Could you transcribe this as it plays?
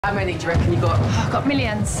How many do you reckon you got? Oh, I've got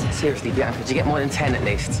millions. Seriously, Bianca, did you get more than 10 at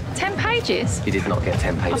least? 10 pages? You did not get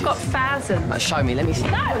 10 pages. I've got thousands. Like, show me, let me see.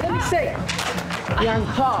 No, let me see.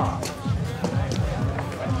 Bianca.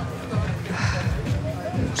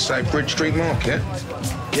 Say Bridge Street Market?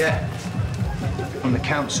 Yeah. On the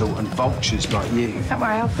council and vultures like you. Don't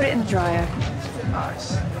worry, I'll put it in the dryer.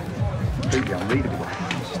 Nice. Completely unreadable.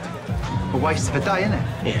 A waste of a day, isn't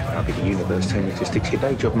it? Yeah, I'll be the universe telling you to stick to your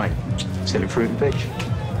day job, mate. Selling fruit and veg.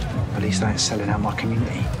 At least I ain't selling out my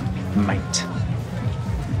community, mate.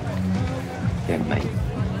 Yeah, mate.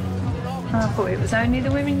 I thought it was only the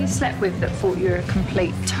women you slept with that thought you were a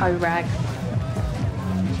complete toe rag.